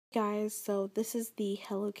Guys, so this is the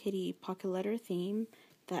Hello Kitty pocket letter theme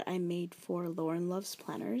that I made for Lauren Loves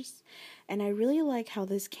Planners, and I really like how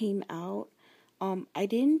this came out. I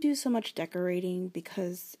didn't do so much decorating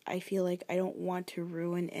because I feel like I don't want to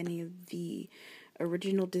ruin any of the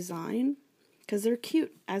original design because they're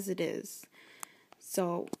cute as it is.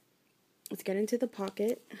 So let's get into the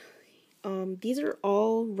pocket. These are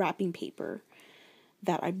all wrapping paper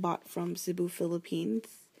that I bought from Cebu, Philippines,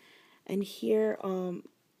 and here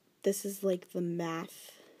this is like the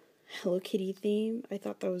math Hello Kitty theme. I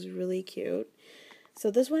thought that was really cute.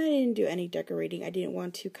 So this one I didn't do any decorating. I didn't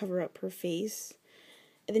want to cover up her face.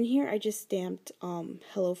 And then here I just stamped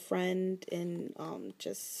Hello Friend and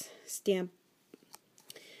just stamped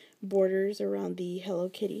borders around the Hello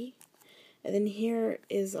Kitty. And then here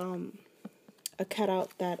is a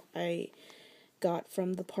cutout that I got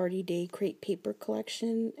from the Party Day Crate Paper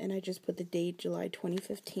collection, and I just put the date July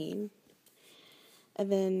 2015. And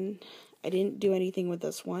then I didn't do anything with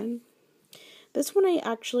this one. This one I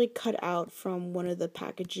actually cut out from one of the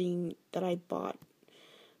packaging that I bought.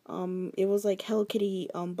 It was like Hello Kitty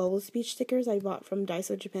bubble speech stickers I bought from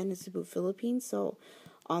Daiso Japan and Cebu, Philippines. So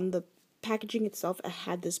on the packaging itself, I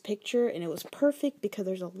had this picture, and it was perfect because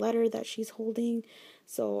there's a letter that she's holding.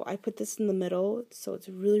 So I put this in the middle, so it's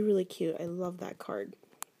really, really cute. I love that card.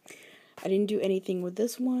 I didn't do anything with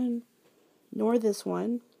this one, nor this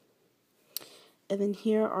one. And then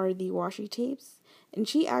here are the washi tapes. And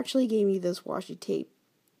she actually gave me this washi tape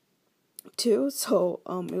too, so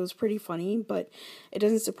it was pretty funny, but it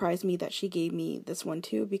doesn't surprise me that she gave me this one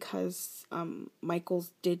too, because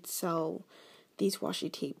Michaels did sell these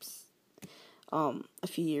washi tapes a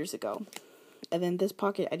few years ago. And then this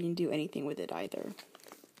pocket, I didn't do anything with it either.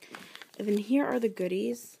 And then here are the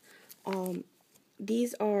goodies.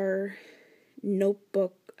 These are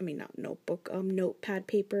notepad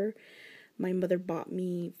paper my mother bought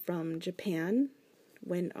me from Japan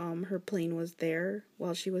when her plane was there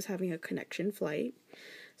while she was having a connection flight.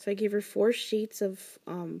 So I gave her 4 sheets of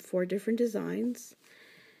 4 different designs.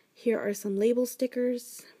 Here are some label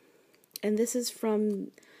stickers, and this is from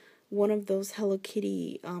one of those Hello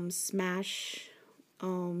Kitty Smash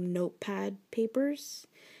notepad papers.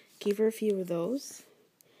 Gave her a few of those.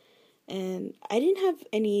 And I didn't have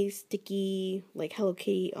any sticky, like Hello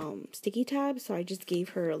Kitty sticky tabs, so I just gave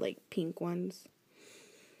her like pink ones.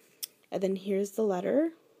 And then here's the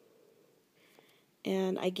letter.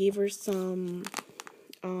 And I gave her some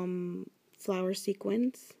flower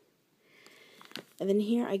sequins. And then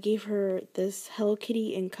here I gave her this Hello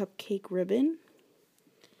Kitty and cupcake ribbon.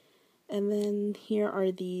 And then here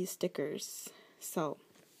are the stickers. So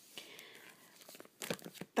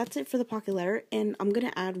that's it for the pocket letter, and I'm going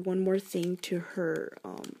to add one more thing to her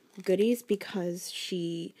goodies because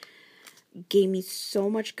she gave me so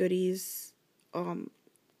much goodies in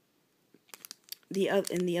the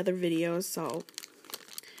other videos, so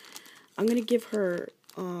I'm going to give her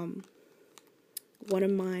one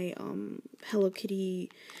of my Hello Kitty.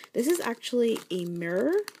 This is actually a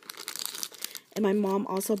mirror, and my mom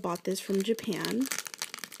also bought this from Japan.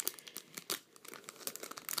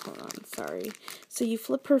 Hold on, sorry. So you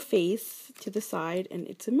flip her face to the side, and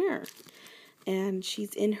it's a mirror. And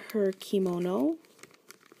she's in her kimono.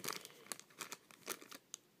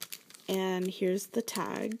 And here's the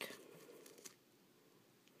tag.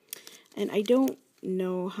 And I don't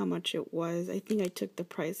know how much it was. I think I took the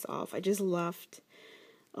price off. I just left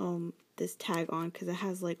this tag on because it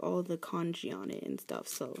has like all the kanji on it and stuff.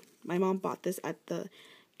 So my mom bought this at the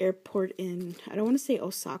airport in, I don't want to say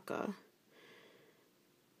Osaka.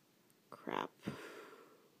 Crap.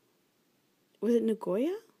 Was it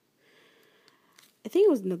Nagoya? I think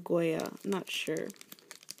it was Nagoya. I'm not sure.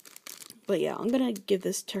 But yeah, I'm going to give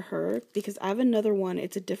this to her because I have another one.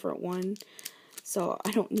 It's a different one. So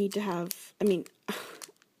I don't need to have, I mean,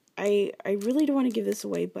 I really don't want to give this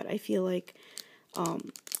away, but I feel like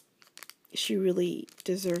she really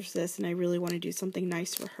deserves this, and I really want to do something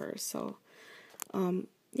nice for her. So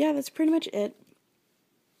yeah, that's pretty much it.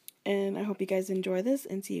 And I hope you guys enjoy this,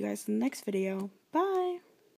 and see you guys in the next video. Bye!